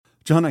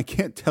John, I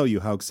can't tell you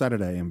how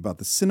excited I am about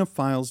the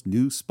Cinephiles'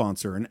 new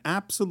sponsor, an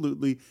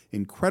absolutely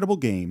incredible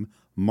game,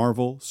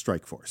 Marvel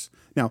Strike Force.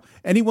 Now,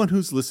 anyone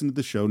who's listened to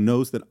the show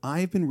knows that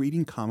I've been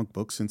reading comic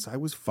books since I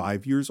was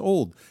 5 years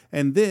old,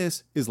 and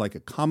this is like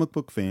a comic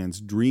book fan's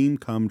dream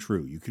come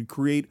true. You could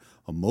create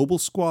a mobile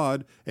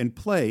squad and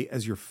play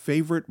as your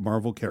favorite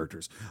Marvel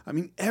characters. I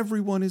mean,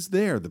 everyone is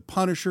there. The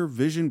Punisher,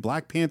 Vision,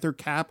 Black Panther,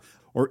 Cap,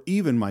 or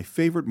even my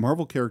favorite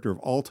Marvel character of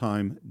all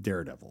time,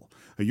 Daredevil.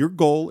 Your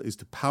goal is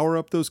to power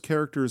up those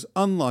characters,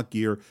 unlock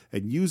gear,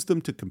 and use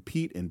them to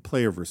compete in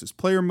player versus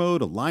player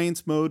mode,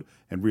 alliance mode,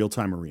 and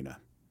real-time arena.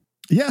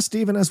 Yes,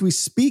 Stephen, as we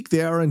speak,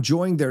 they are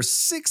enjoying their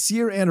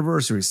 6-year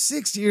anniversary.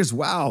 6 years,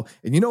 wow.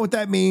 And you know what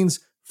that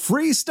means?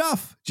 Free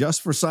stuff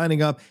just for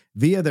signing up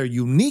via their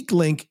unique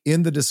link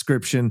in the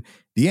description.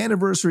 The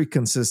anniversary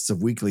consists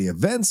of weekly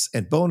events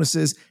and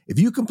bonuses. If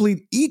you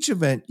complete each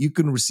event, you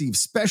can receive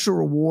special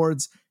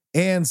rewards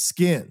and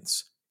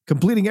skins.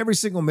 Completing every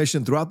single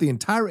mission throughout the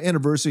entire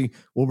anniversary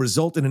will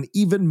result in an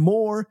even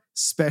more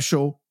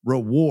special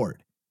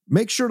reward.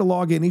 Make sure to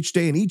log in each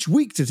day and each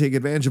week to take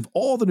advantage of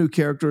all the new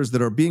characters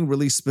that are being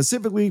released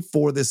specifically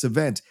for this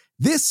event.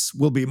 This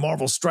will be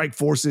Marvel Strike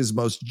Force's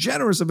most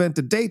generous event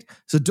to date,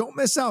 so don't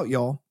miss out,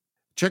 y'all.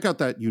 Check out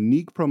that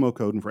unique promo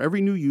code, and for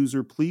every new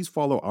user, please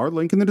follow our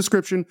link in the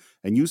description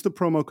and use the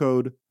promo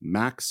code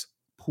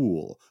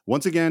MAXPOOL.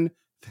 Once again,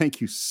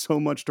 thank you so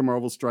much to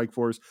Marvel Strike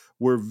Force.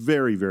 We're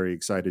very, very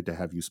excited to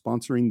have you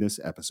sponsoring this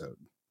episode.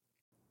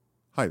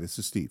 Hi, this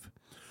is Steve.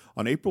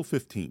 On April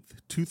 15th,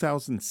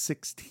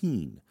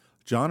 2016,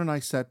 John and I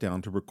sat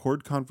down to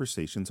record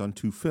conversations on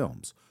two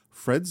films,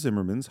 Fred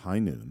Zimmerman's High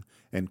Noon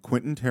and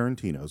Quentin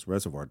Tarantino's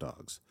Reservoir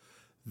Dogs.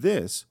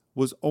 This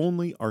was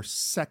only our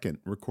second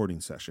recording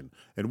session,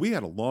 and we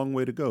had a long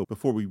way to go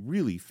before we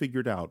really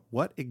figured out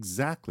what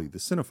exactly the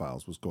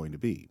Cinephiles was going to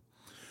be.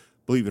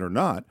 Believe it or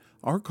not,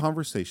 our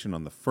conversation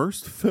on the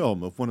first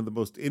film of one of the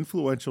most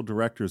influential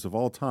directors of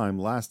all time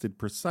lasted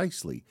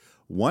precisely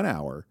 1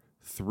 hour,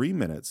 3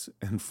 minutes,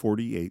 and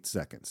 48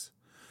 seconds.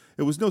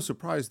 It was no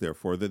surprise,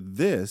 therefore, that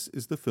this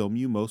is the film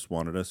you most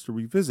wanted us to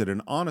revisit,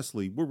 and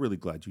honestly, we're really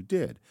glad you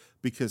did,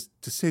 because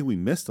to say we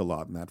missed a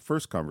lot in that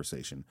first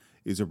conversation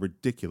is a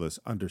ridiculous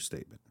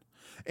understatement.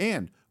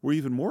 And we're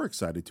even more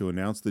excited to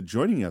announce that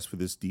joining us for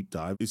this deep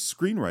dive is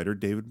screenwriter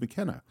David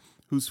McKenna,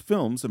 whose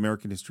films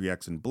American History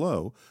X and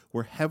Blow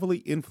were heavily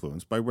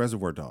influenced by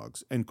Reservoir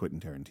Dogs and Quentin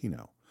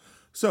Tarantino.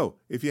 So,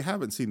 if you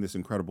haven't seen this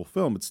incredible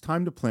film, it's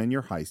time to plan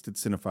your heist at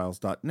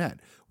cinephiles.net,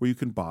 where you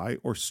can buy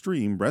or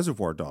stream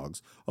Reservoir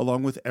Dogs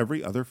along with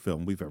every other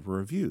film we've ever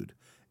reviewed.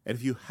 And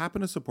if you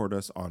happen to support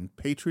us on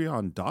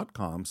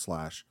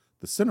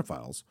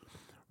patreon.com/thecинephiles,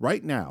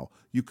 right now,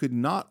 you could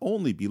not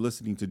only be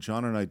listening to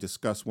John and I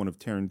discuss one of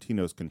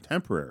Tarantino's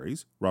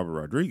contemporaries, Robert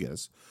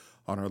Rodriguez,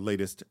 on our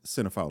latest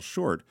Cinephile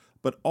short,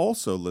 but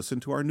also listen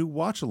to our new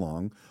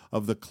watch-along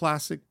of the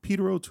classic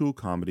Peter O'Toole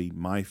comedy,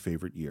 My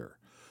Favorite Year.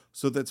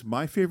 So that's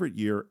My Favorite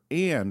Year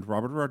and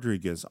Robert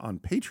Rodriguez on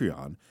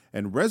Patreon,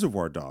 and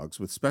Reservoir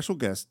Dogs with special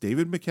guest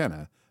David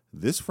McKenna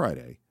this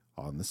Friday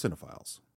on The Cinephiles.